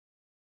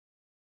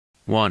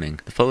Warning: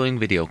 the following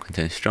video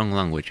contains strong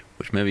language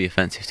which may be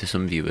offensive to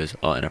some viewers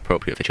or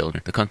inappropriate for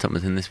children. The content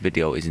within this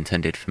video is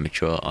intended for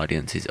mature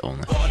audiences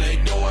only.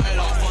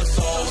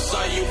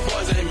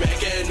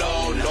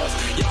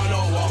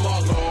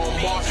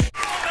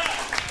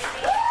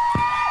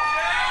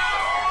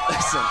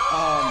 Listen,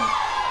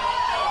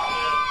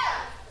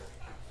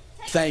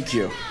 thank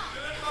you.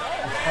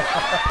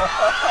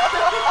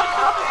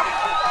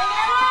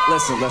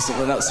 Listen, no,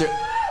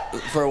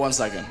 for 1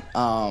 second.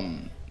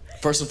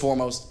 First and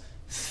foremost,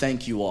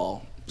 thank you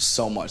all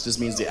so much. This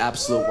means the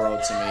absolute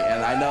world to me.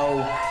 And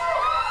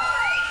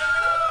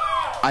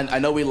I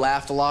know we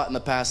laughed a lot in the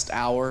past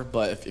hour,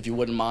 but if you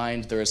wouldn't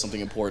mind, there is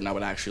something important I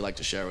would actually like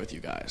to share with you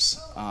guys.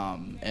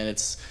 And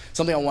it's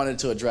something I wanted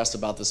to address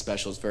about this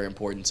special. It's very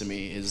important to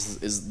me,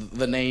 is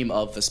the name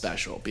of the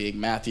special, being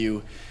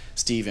Matthew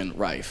Stephen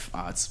Rife.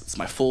 It's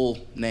my full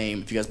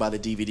name. If you guys buy the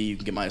DVD, you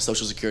can get my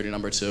social security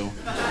number too.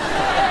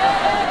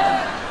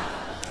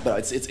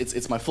 But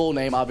it's my full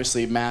name,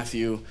 obviously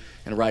Matthew,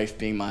 and Rife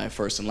being my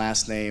first and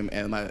last name,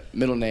 and my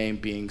middle name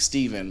being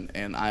Stephen,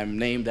 and I'm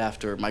named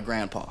after my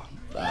grandpa.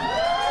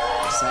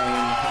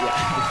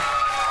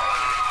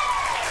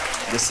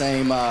 The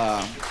same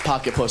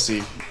pocket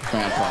pussy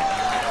grandpa.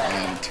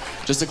 And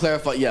just to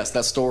clarify, yes,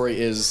 that story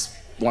is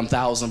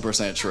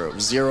 1000% true.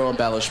 Zero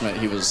embellishment.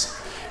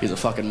 He's a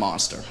fucking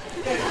monster.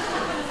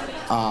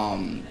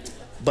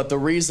 But the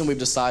reason we've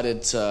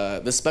decided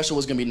this special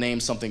was going to be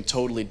named something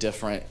totally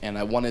different, and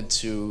I wanted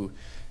to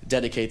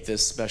dedicate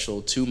this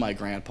special to my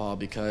grandpa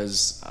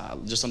because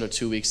just under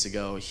 2 weeks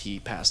ago,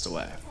 he passed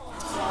away.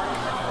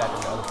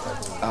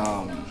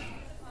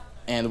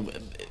 And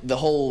the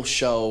whole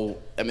show,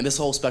 I mean, this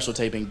whole special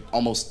taping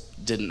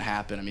almost didn't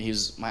happen. I mean,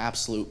 he's my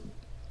absolute,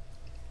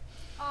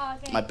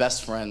 my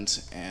best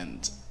friend,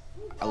 and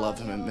I love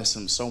him and miss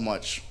him so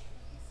much.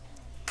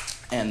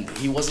 And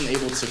he wasn't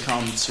able to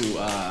come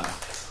to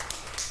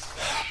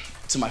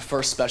my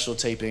first special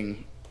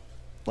taping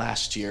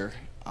last year.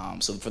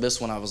 So for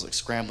this one, I was like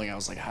scrambling. I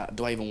was like, how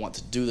do I even want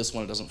to do this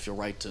one? It doesn't feel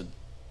right to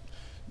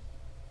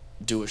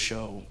do a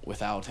show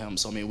without him.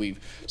 So I mean, we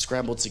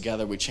scrambled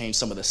together. We changed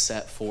some of the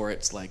set for it.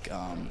 It's like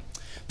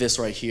this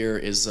right here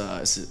is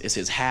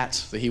his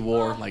hat that he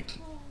wore like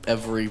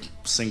every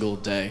single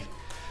day.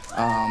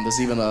 There's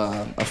even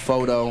a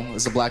photo.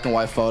 It's a black and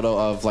white photo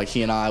of like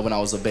he and I when I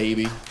was a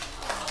baby.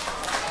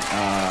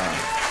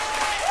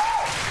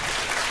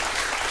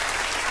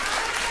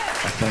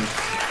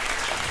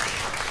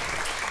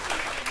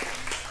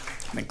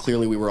 I mean,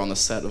 clearly we were on the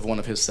set of one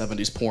of his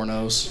 70s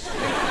pornos.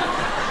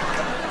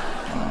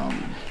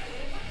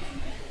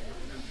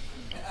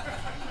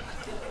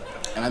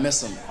 And I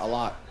miss him a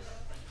lot.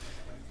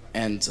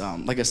 And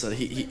like I said,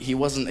 he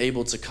wasn't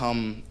able to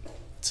come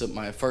to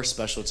my first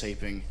special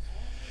taping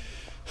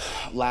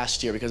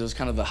last year because it was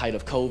kind of the height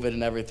of COVID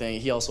and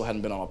everything. He also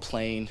hadn't been on a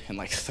plane in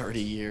like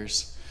 30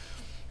 years.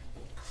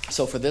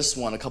 So for this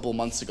one, a couple of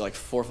months ago, like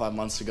 4 or 5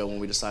 months ago, when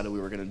we decided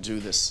we were going to do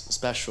this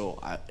special,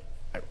 I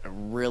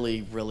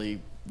really, really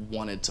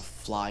wanted to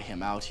fly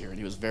him out here, and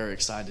he was very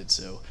excited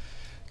to,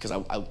 because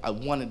I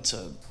wanted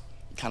to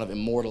kind of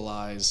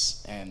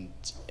immortalize and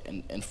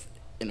in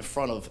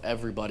front of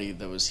everybody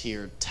that was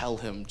here, tell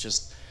him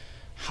just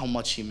how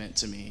much he meant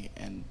to me,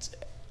 and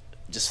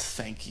just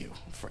thank you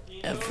for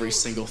every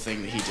single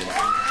thing that he did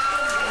for me.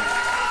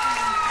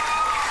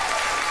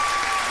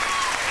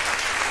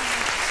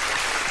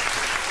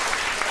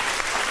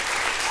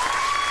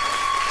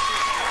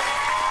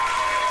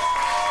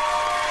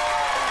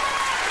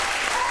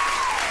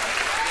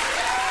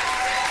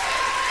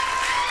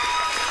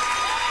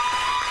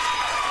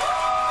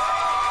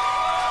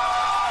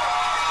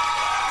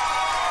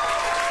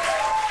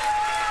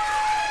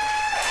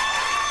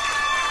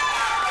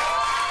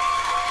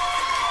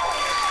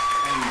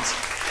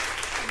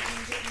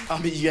 I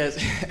mean, you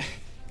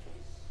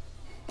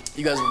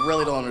guys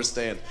really don't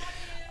understand.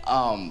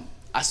 I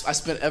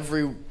spent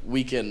every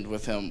weekend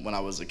with him when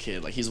I was a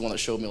kid. Like, he's the one that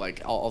showed me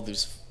like all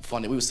these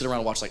funny. We would sit around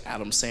and watch like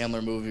Adam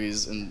Sandler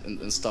movies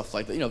and stuff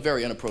like that. You know,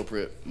 very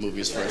inappropriate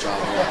movies for a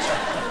child to watch.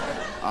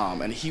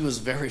 And he was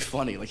very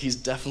funny. Like, he's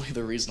definitely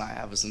the reason I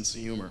have a sense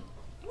of humor.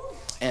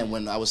 And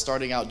when I was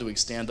starting out doing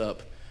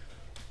stand-up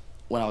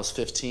when I was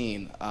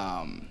 15,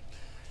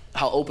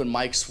 how open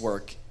mics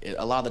work,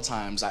 a lot of the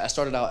times, I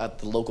started out at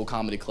the local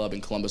comedy club in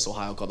Columbus,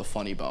 Ohio called the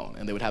Funny Bone,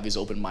 and they would have these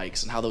open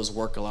mics, and how those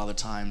work a lot of the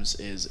times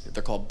is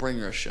they're called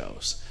bringer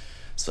shows.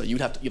 So you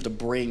have to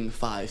bring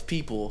 5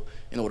 people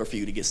in order for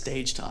you to get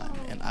stage time,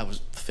 and I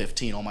was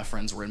 15, all my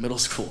friends were in middle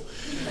school.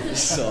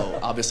 So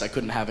obviously I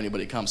couldn't have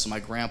anybody come, so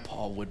my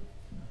grandpa would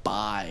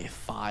buy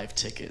 5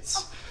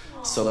 tickets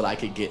so that I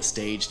could get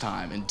stage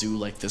time and do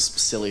like this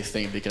silly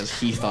thing because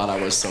he thought I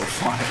was so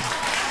funny.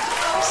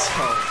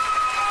 So,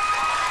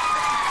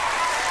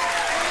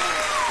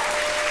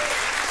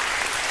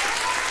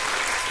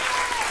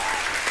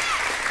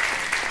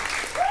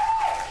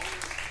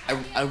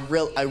 I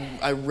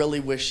really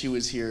wish he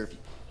was here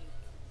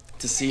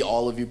to see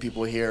all of you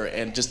people here,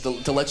 and just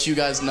to let you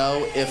guys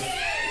know if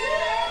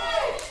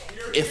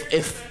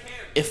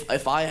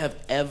I have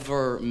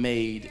ever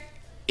made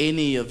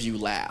any of you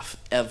laugh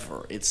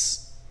ever,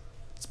 it's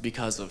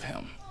because of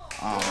him.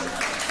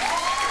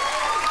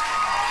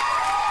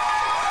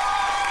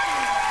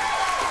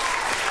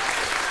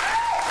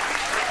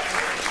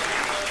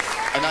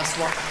 And that's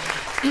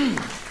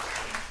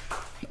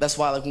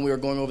why like when we were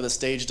going over the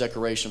stage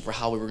decoration for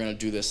how we were gonna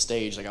do this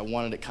stage, like I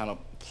wanted it kind of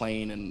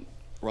plain and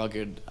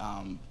rugged,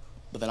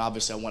 but then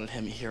obviously I wanted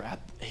him here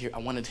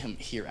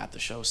at the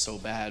show so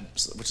bad,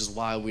 which is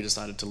why we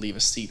decided to leave a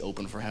seat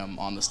open for him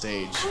on the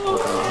stage,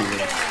 hoping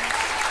that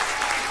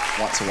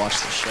he would want to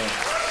watch the show.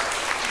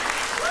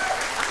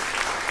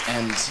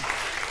 And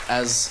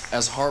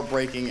as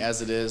heartbreaking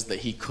as it is that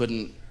he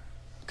couldn't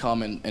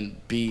come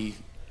and be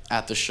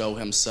at the show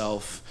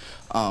himself,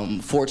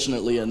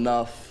 fortunately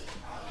enough,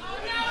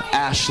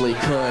 Ashley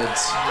could.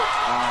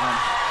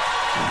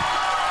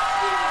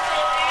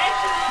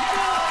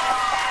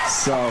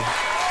 So,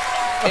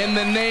 in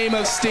the name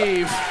of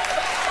Steve,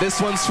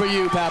 this one's for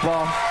you,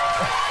 Papa.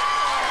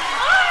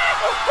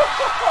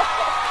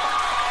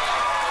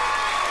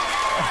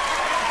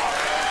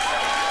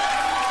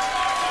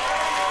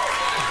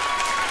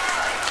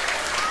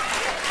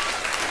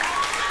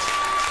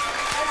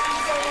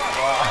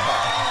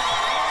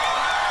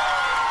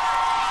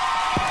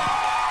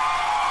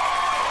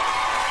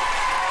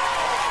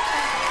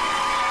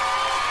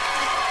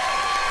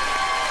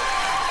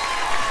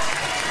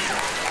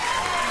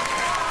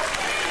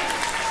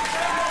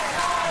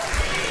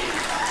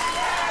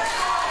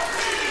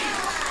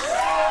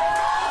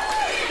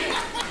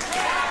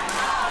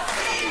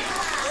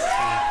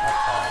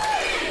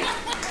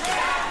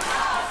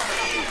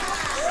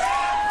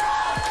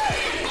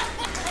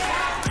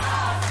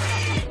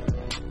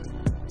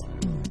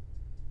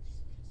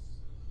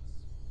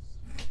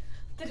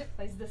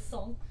 This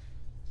song.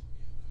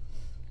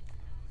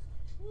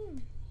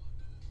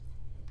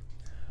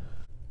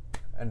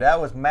 And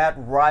that was Matt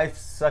Rife's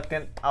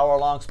second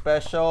hour-long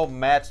special,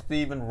 Matt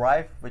Stephen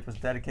Rife, which was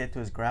dedicated to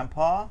his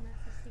grandpa.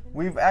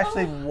 We've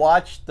actually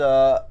watched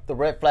the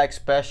Red Flag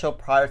special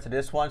prior to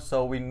this one,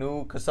 so we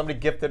knew, because somebody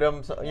gifted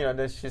him, so, you know,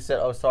 then she said,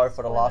 oh, sorry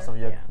for the loss of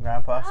your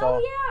grandpa.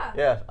 So,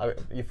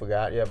 you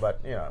forgot, but,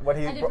 you know,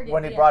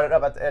 when he brought it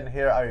up at the end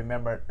here, I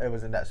remember it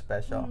was in that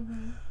special.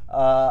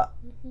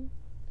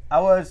 I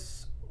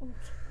was,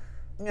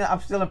 I'm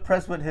still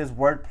impressed with his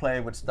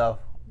wordplay with stuff.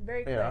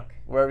 Very quick.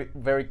 Very,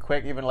 very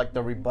quick, even like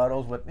the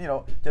rebuttals with,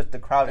 just the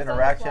crowd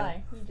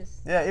interaction.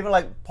 Yeah, even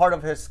like part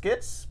of his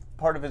skits,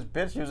 part of his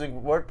bits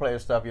using wordplay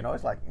and stuff,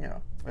 it's like,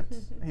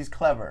 he's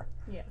clever.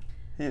 Yeah.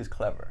 He is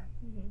clever.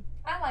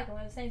 I like him. We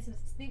have the same sense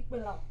of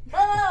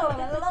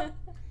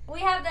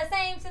we have the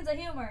same sense of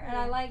humor, and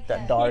I like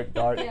that. Dark.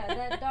 Yeah,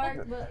 that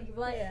dark, but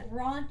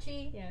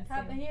raunchy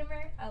type of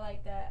humor. I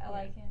like that. I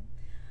like him.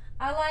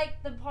 I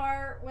like the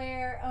part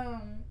where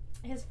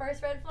his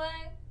first red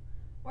flag,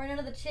 where none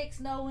of the chicks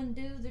know when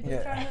dudes are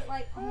just trying to look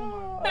like,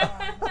 oh my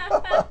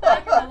god. I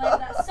can relate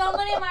that. So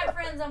many of my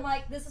friends, I'm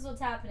like, this is what's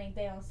happening.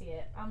 They don't see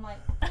it. I'm like,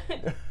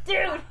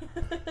 dude.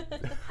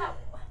 How?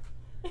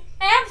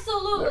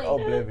 Absolutely. They're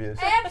oblivious.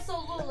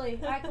 Absolutely.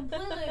 I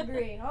completely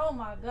agree. Oh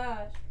my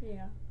gosh.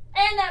 Yeah.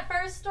 And that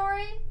first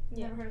story,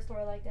 never heard a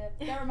story like that.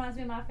 That reminds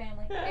me of my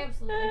family.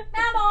 Absolutely.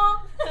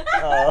 Mama.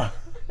 Oh.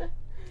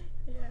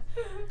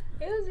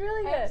 It was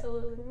really good.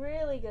 Absolutely.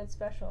 Really good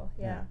special.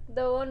 Yeah.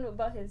 The one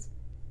about his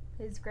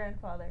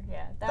grandfather.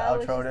 Yeah. That the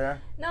outro just,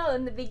 there? No,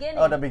 in the beginning.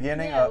 Oh, the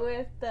beginning? Yeah,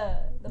 with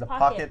the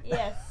pocket.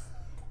 Yes.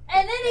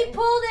 And then he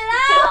pulled it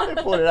out.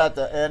 He pulled it out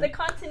the end. The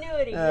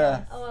continuity. Yeah.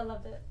 Yes. Oh, I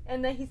loved it.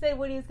 And then he said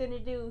what he was going to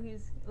do.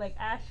 He's like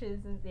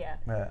ashes and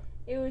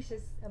It was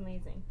just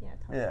amazing. Yeah.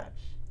 Top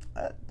notch.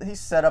 He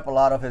set up a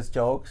lot of his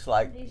jokes,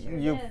 like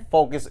you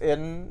focus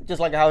in, just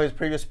like how his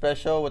previous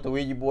special with the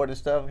Ouija board and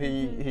stuff.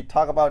 He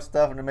talk about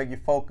stuff and to make you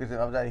focus, and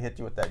after that he hit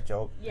you with that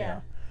joke. Yeah,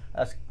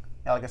 that's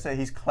like I said,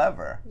 he's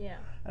clever. Yeah,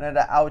 and then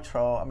the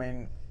outro. I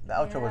mean, the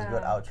outro was a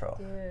good outro.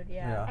 Dude,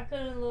 yeah. I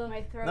couldn't look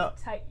my throat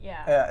tight.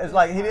 Yeah. Yeah, it's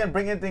like he didn't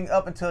bring anything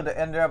up until the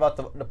end there about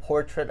the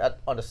portrait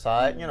on the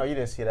side. You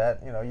didn't see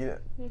that.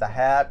 The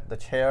hat, the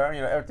chair.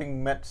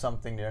 Everything meant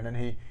something there. And then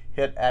he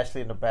hit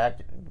Ashley in the back,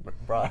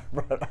 brought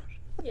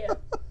Yeah,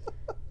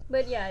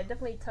 but yeah, it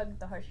definitely tugged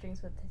the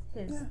heartstrings with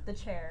the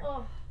chair.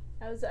 Oh.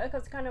 I was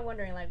kind of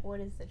wondering, like,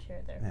 what is the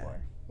chair there for?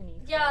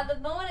 The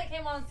moment it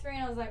came on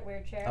screen, I was like,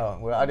 weird chair. Oh,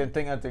 well, I didn't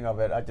think anything of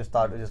it. I just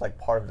thought it was just like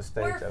part of the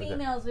stage. We're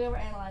females, we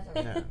overanalyze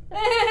everything.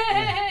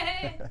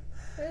 It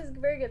was a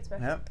very good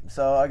special. Yep.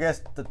 So I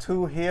guess the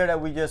two here that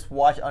we just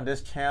watched on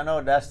this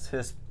channel, that's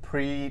his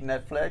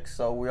pre-Netflix.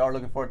 So we are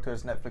looking forward to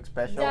his Netflix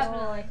special.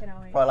 Definitely.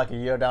 Probably like a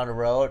year down the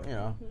road,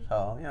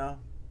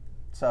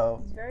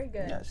 So it's very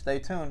good. Yeah, stay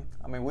tuned.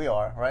 I mean, we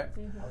are, right?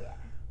 Oh, yeah.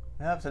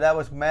 Yep, so that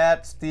was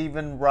Matthew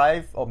Stephen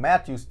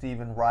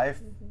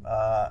Rife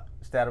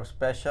stand-up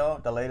special,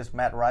 the latest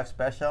Matt Rife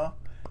special.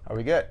 Are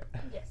we good?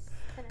 Yes.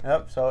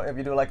 Yep, so if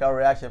you do like our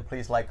reaction,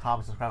 please like,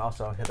 comment, subscribe,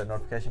 also hit the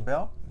notification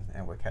bell,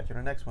 and we'll catch you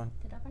in the next one.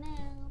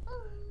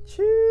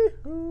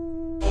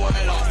 Chee-hoo.